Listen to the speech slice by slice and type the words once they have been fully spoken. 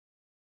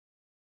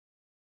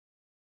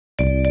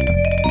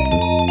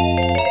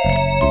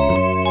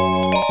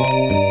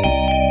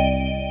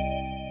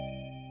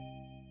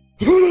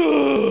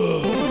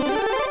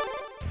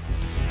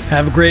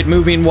Have a great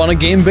movie and want a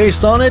game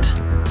based on it?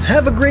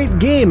 Have a great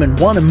game and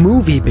want a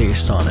movie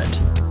based on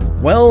it?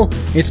 Well,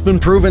 it's been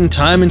proven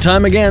time and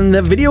time again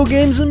that video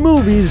games and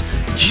movies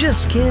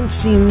just can't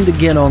seem to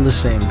get on the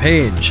same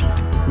page.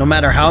 No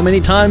matter how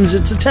many times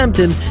it's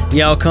attempted,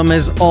 the outcome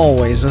is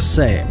always the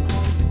same.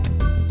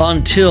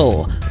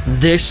 Until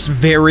this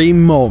very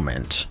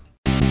moment.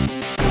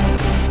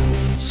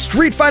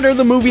 Street Fighter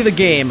the Movie the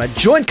Game, a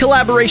joint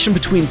collaboration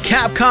between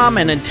Capcom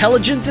and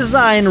Intelligent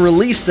Design,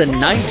 released in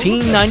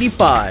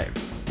 1995.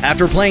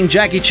 After playing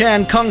Jackie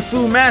Chan Kung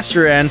Fu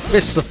Master and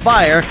Fists of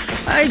Fire,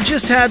 I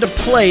just had to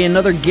play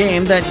another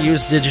game that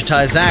used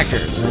digitized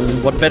actors,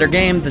 and what better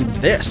game than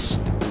this?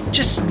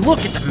 Just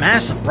look at the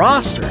massive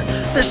roster,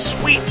 the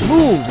sweet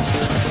moves,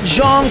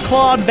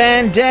 Jean-Claude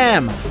Van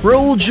Damme,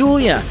 Raul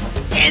Julia,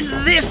 and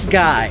this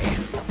guy!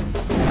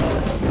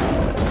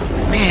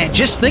 Man,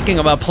 just thinking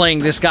about playing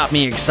this got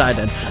me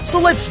excited. So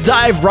let's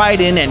dive right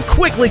in and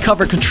quickly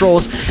cover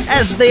controls,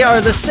 as they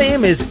are the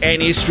same as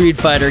any Street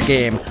Fighter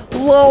game.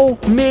 Low,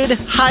 mid,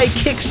 high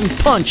kicks and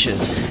punches,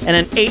 and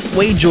an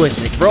 8-way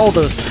joystick for all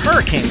those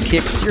hurricane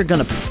kicks you're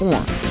gonna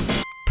perform.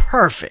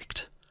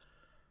 Perfect.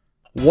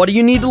 What do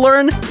you need to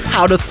learn?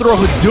 How to throw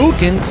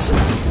Hadoukens.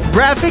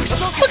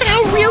 Graphics? Look at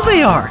how real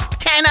they are!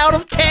 10 out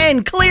of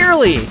 10,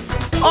 clearly!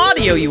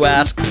 Audio, you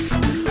ask?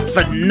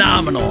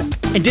 Phenomenal.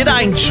 And did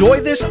I enjoy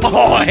this?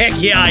 Oh, heck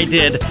yeah, I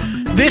did.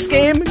 This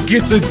game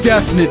gets a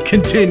definite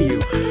continue.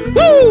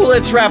 Woo!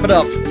 Let's wrap it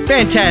up.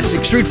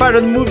 Fantastic. Street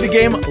Fighter the Movie the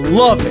Game.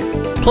 Love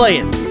it. Play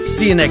it.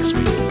 See you next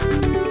week.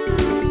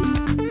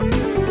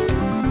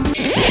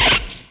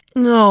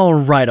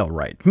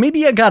 Alright.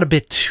 Maybe I got a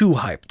bit too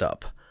hyped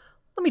up.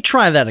 Let me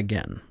try that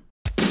again.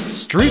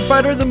 Street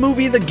Fighter the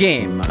Movie the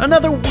Game.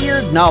 Another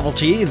weird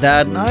novelty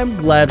that I'm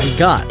glad we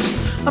got.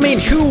 I mean,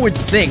 who would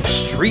think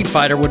Street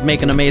Fighter would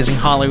make an amazing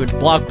Hollywood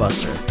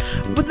blockbuster?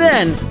 But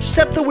then,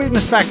 step the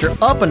weirdness factor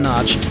up a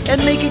notch and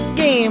make a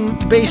game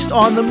based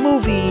on the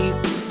movie,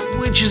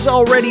 which is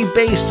already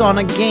based on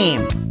a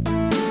game.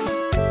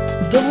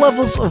 The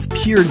levels of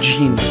pure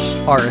genius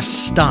are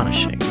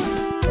astonishing.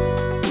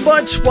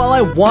 But while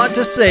I want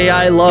to say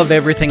I love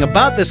everything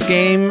about this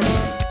game,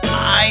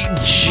 I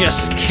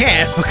just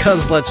can't,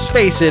 because let's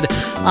face it,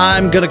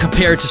 I'm gonna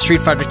compare it to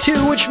Street Fighter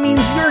 2, which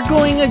means you're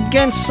going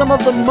against some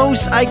of the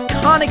most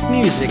iconic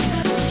music,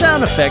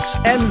 sound effects,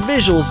 and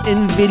visuals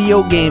in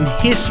video game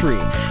history,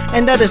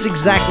 and that is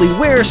exactly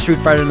where Street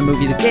Fighter the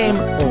Movie the Game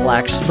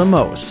lacks the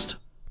most.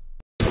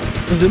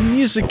 The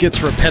music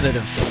gets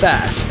repetitive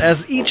fast,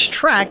 as each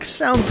track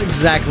sounds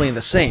exactly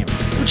the same,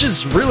 which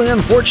is really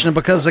unfortunate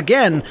because,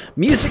 again,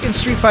 music in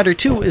Street Fighter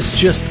 2 is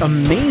just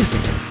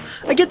amazing.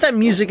 I get that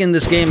music in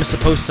this game is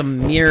supposed to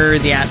mirror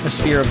the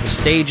atmosphere of the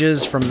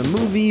stages from the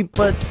movie,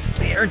 but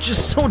they are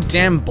just so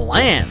damn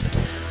bland.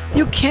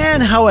 You can,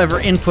 however,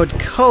 input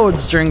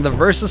codes during the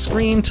Versus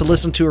screen to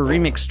listen to a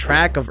remixed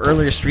track of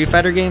earlier Street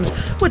Fighter games,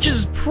 which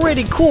is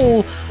pretty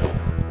cool,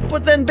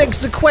 but then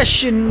begs the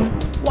question,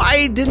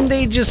 why didn't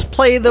they just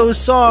play those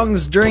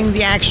songs during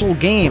the actual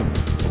game?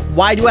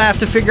 Why do I have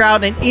to figure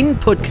out an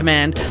input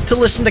command to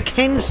listen to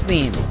Ken's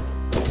theme?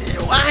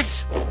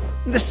 What?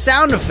 The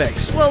sound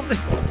effects, well,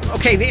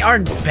 okay, they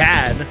aren't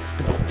bad,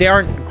 but they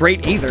aren't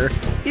great either.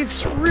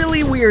 It's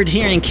really weird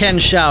hearing Ken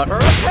shout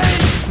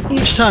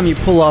each time you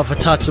pull off a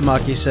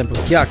Tatsumaki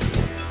Senpukyaku,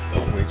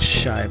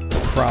 which I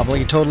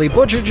probably totally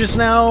butchered just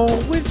now,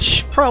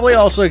 which probably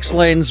also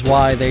explains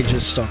why they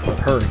just stuck with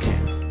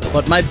Hurricane.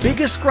 But my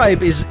biggest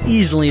gripe is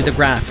easily the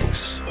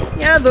graphics.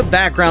 Yeah, the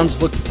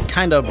backgrounds look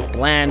kinda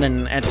bland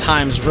and at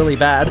times really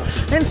bad,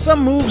 and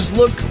some moves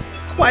look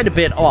quite a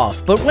bit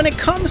off, but when it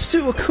comes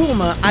to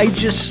Akuma, I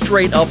just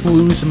straight up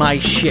lose my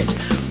shit.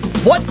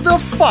 What the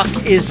fuck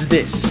is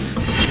this?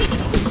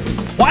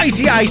 Why is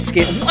he ice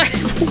skating?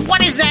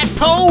 What is that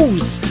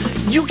pose?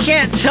 You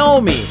can't tell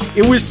me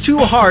it was too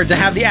hard to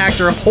have the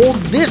actor hold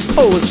this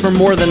pose for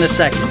more than a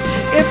second.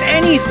 If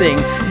anything,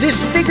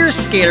 this figure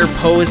skater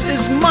pose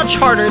is much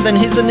harder than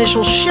his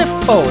initial shift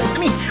pose. I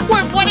mean,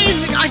 what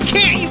is it? I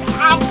can't even,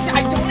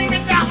 I don't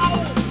even know.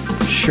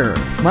 Sure,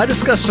 my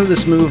disgust for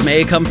this move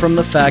may come from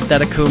the fact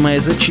that Akuma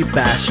is a cheap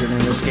bastard in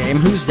this game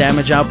whose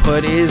damage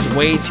output is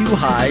way too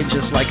high,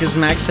 just like his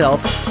max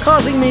health,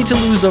 causing me to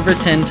lose over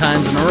 10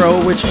 times in a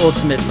row, which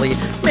ultimately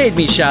made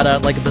me shout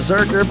out like a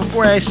berserker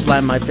before I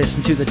slammed my fist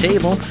into the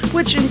table,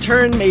 which in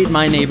turn made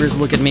my neighbors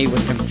look at me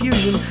with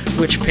confusion,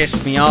 which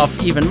pissed me off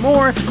even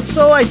more,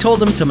 so I told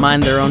them to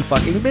mind their own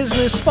fucking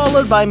business,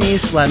 followed by me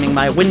slamming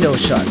my window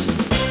shut.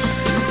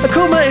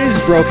 Akuma is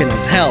broken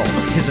as hell.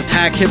 His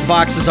attack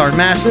hitboxes are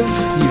massive,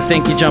 you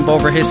think you jump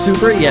over his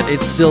super, yet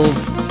it still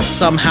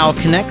somehow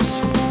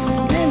connects.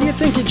 And you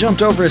think you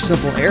jumped over a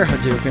simple air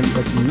Hadouken,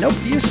 but nope,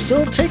 you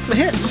still take the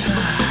hit.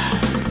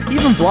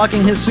 Even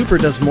blocking his super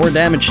does more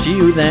damage to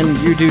you than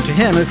you do to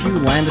him if you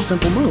land a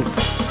simple move.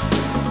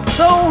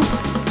 So,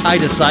 I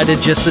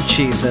decided just to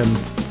cheese him.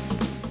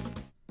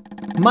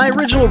 My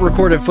original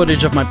recorded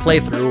footage of my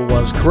playthrough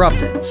was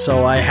corrupted,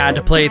 so I had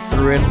to play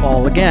through it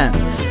all again.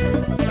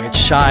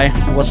 Which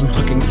I wasn't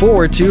looking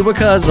forward to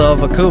because of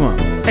Akuma.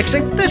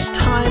 Except this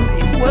time,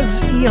 it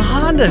was E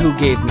Honda who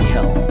gave me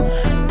hell.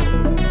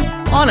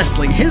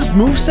 Honestly, his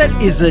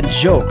moveset is a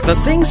joke. The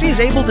things he's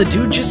able to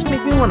do just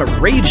make me want to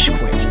rage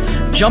quit.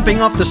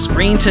 Jumping off the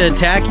screen to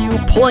attack you,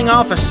 pulling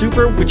off a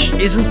super which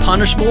isn't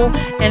punishable,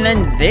 and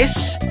then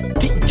this?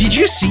 Did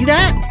you see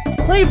that?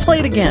 Let me play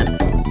it again.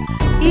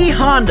 E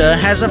Honda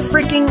has a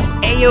freaking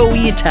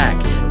AoE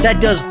attack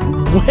that does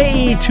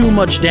way too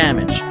much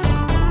damage.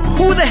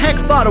 Who the heck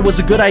thought it was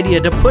a good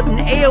idea to put an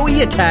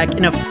AoE attack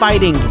in a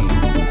fighting game?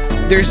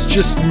 There's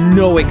just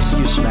no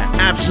excuse for that.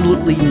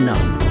 Absolutely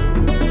none.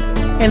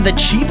 And the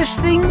cheapest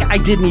thing I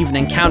didn't even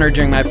encounter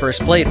during my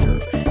first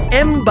playthrough.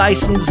 M.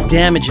 Bison's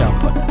damage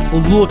output.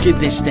 Look at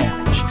this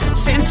damage.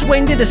 Since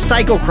when did a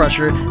Psycho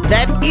Crusher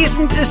that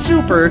isn't a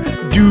super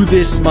do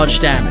this much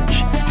damage?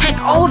 Heck,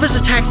 all of his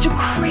attacks do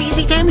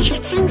crazy damage.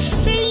 It's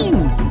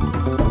insane.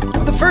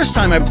 The first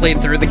time I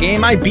played through the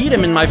game, I beat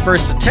him in my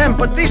first attempt,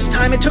 but this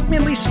time it took me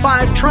at least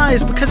 5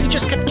 tries because he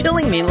just kept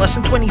killing me in less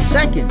than 20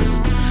 seconds.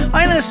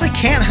 I honestly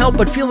can't help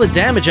but feel the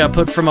damage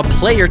output from a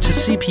player to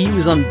CPU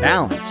is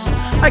unbalanced.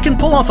 I can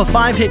pull off a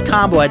 5-hit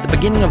combo at the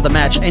beginning of the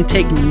match and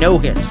take no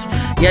hits,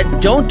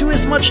 yet don't do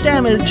as much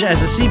damage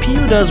as a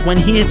CPU does when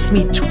he hits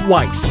me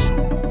twice.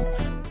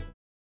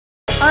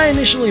 I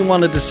initially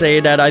wanted to say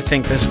that I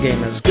think this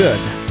game is good,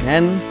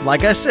 and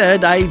like I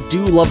said, I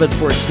do love it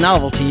for its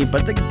novelty,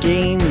 but the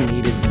game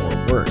needed more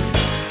work.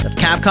 If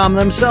Capcom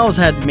themselves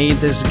had made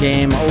this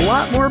game, a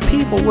lot more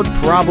people would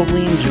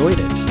probably enjoyed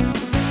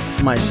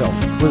it,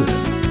 myself included.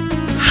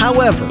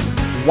 However,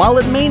 while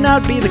it may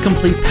not be the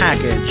complete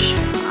package,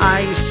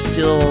 I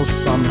still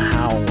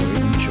somehow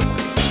enjoy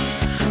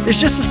it. There's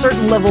just a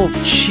certain level of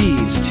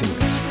cheese to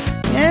it,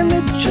 and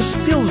it just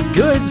feels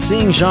good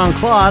seeing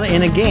Jean-Claude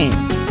in a game.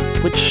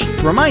 Which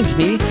reminds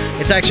me,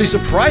 it's actually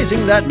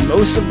surprising that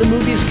most of the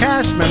movie's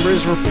cast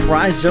members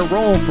reprised their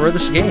role for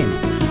this game.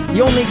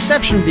 The only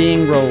exception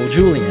being Raul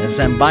Julia as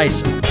M.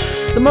 Bison.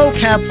 The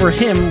mocap for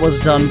him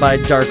was done by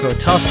Darko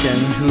Tuscan,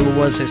 who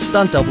was his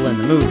stunt double in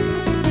the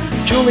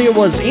movie. Julia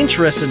was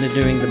interested in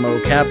doing the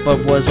mocap,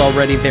 but was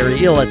already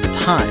very ill at the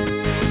time.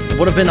 It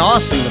would have been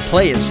awesome to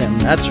play as him,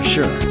 that's for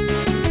sure.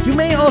 You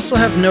may also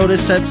have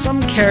noticed that some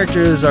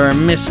characters are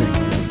missing,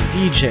 like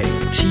DJ,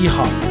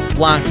 T-Hawk,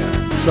 Blanca,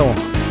 and so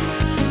on.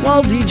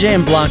 While DJ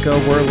and Blanca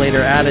were later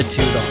added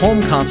to the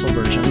home console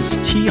versions,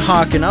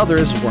 T-Hawk and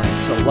others weren't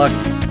so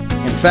lucky.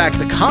 In fact,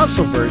 the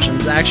console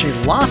versions actually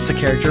lost the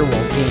character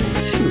while gaining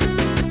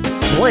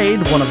 2.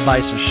 Blade, one of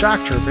Bison's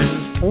shock troopers,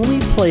 is only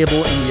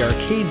playable in the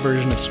arcade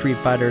version of Street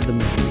Fighter the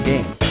movie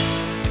game.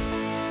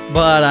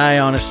 But I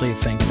honestly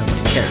think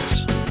nobody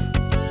cares.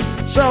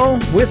 So,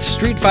 with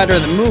Street Fighter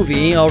the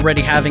movie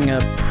already having a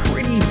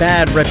pretty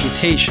bad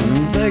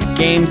reputation, the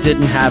game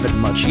didn't have it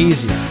much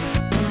easier.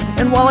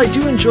 And while I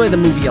do enjoy the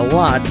movie a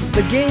lot,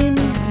 the game,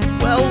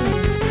 well,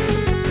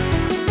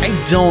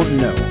 I don't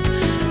know.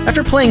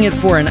 After playing it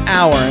for an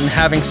hour and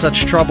having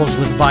such troubles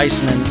with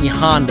Bison and E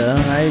Honda,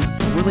 I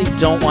really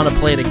don't want to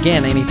play it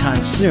again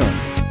anytime soon.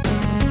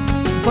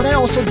 But I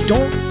also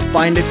don't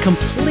find it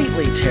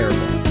completely terrible.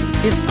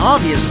 It's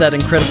obvious that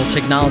Incredible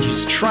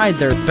Technologies tried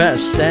their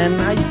best,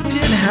 and I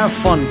did have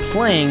fun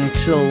playing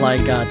till I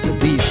got to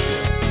these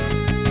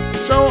two.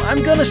 So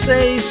I'm gonna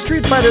say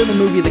Street Fighter the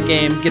movie the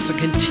game gets a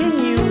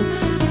continue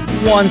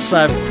once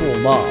I've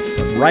cooled off,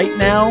 but right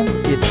now,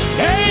 it's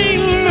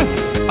game